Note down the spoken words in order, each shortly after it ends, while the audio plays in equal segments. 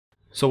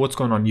So what's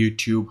going on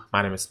YouTube?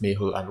 My name is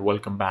Mehul and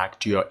welcome back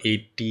to your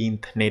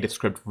 18th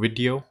NativeScript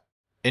video,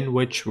 in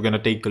which we're going to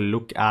take a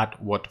look at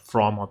what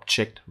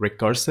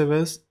fromObjectRecursive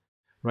is,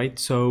 right?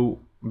 So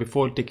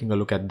before taking a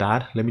look at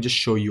that, let me just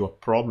show you a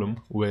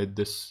problem with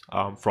this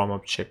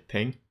fromObject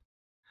thing.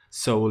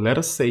 So let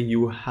us say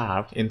you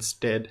have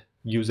instead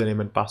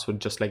username and password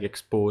just like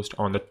exposed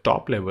on the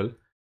top level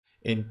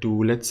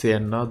into, let's say,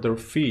 another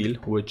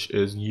field which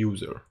is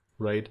user,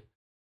 right?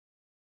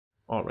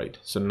 All right,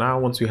 so now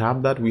once we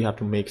have that, we have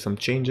to make some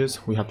changes.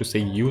 We have to say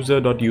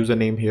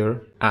user.username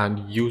here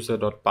and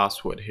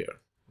user.password here,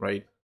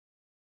 right,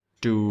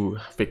 to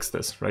fix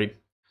this, right?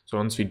 So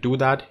once we do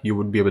that, you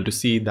would be able to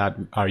see that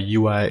our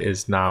UI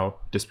is now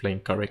displaying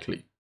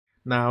correctly.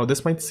 Now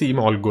this might seem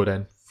all good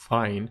and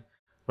fine,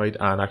 right?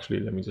 And actually,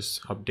 let me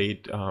just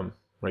update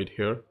right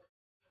here,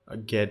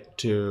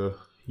 get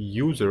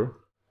user,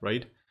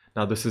 right?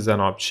 Now this is an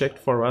object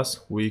for us.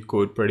 We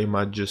could pretty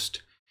much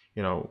just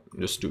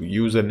just do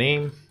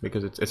username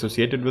because it's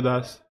associated with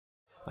us,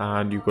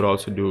 and you could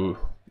also do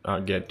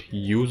get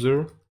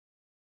user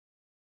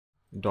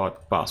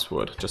dot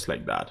password just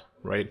like that,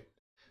 right?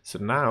 So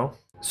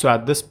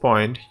at this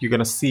point you're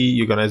gonna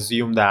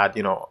assume that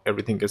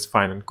everything is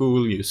fine and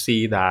cool. You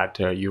see that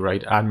you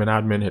write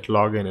admin, hit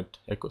login, it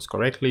echoes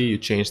correctly, you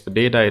change the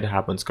data, it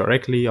happens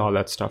correctly, all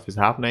that stuff is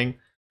happening,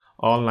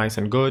 all nice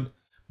and good.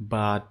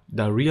 But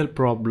the real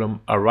problem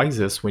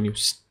arises when you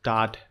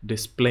start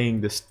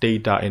displaying this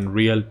data in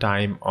real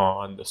time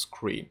on the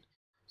screen.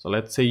 So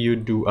let's say you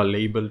do a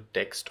label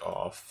text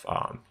of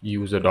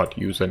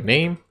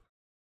user.username,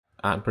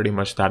 and pretty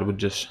much that would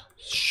just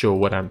show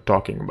what I'm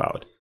talking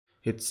about.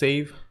 Hit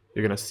save.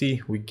 You're gonna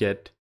see we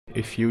get,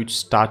 if you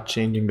start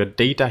changing the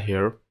data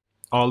here,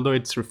 although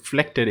it's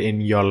reflected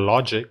in your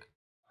logic,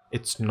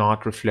 it's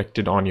not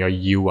reflected on your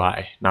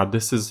UI. Now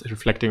this is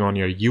reflecting on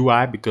your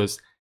UI because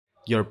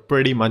you're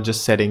pretty much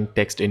just setting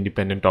text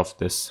independent of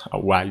this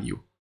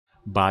value.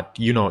 But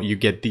you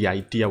get the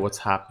idea what's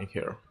happening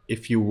here.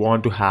 If you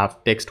want to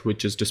have text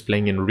which is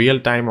displaying in real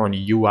time on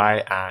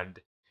UI and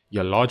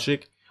your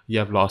logic, you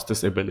have lost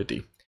this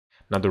ability.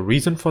 Now the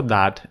reason for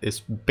that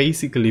is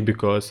basically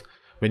because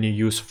when you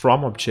use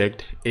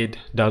fromObject, it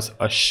does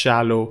a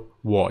shallow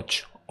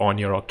watch on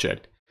your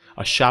object.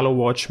 A shallow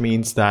watch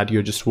means that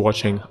you're just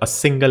watching a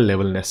single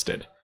level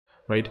nested,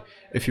 right?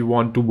 If you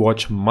want to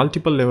watch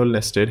multiple level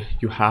nested,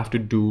 you have to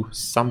do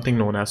something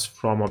known as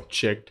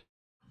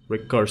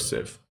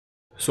fromObjectRecursive.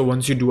 So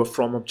once you do a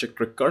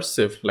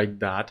fromObjectRecursive like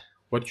that,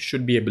 what you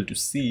should be able to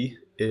see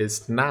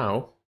is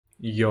now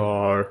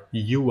your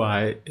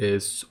UI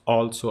is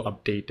also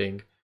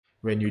updating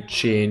when you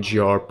change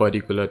your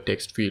particular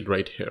text field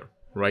right here,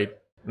 right?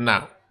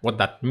 Now, what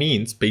that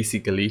means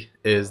basically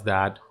is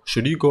that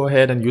should you go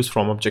ahead and use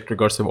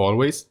fromObjectRecursive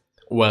always?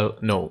 Well,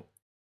 no.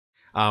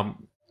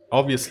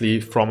 Obviously,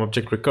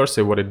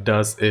 fromObjectRecursive, what it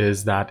does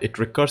is that it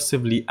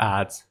recursively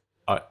adds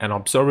an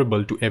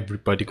observable to every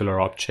particular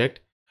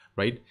object,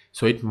 right?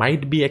 So it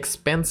might be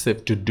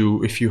expensive to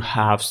do if you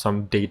have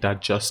some data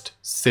just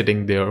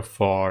sitting there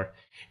for,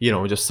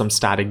 just some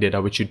static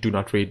data which you do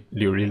not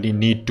really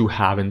need to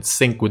have in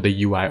sync with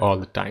the UI all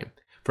the time.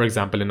 For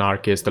example, in our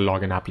case, the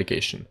login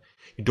application.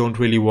 You don't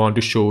really want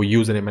to show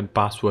username and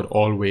password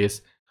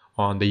always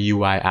on the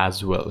UI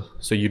as well.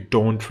 So you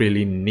don't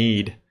really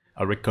need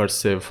a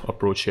recursive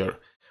approach here.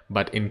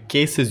 But in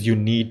cases you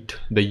need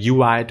the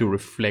UI to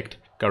reflect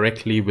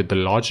correctly with the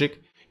logic,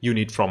 you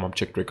need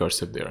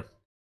fromObjectRecursive there.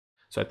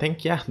 So I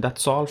think, yeah,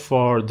 that's all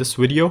for this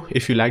video.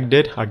 If you liked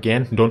it,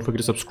 again, don't forget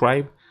to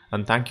subscribe,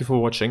 and thank you for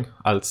watching.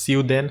 I'll see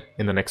you then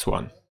in the next one.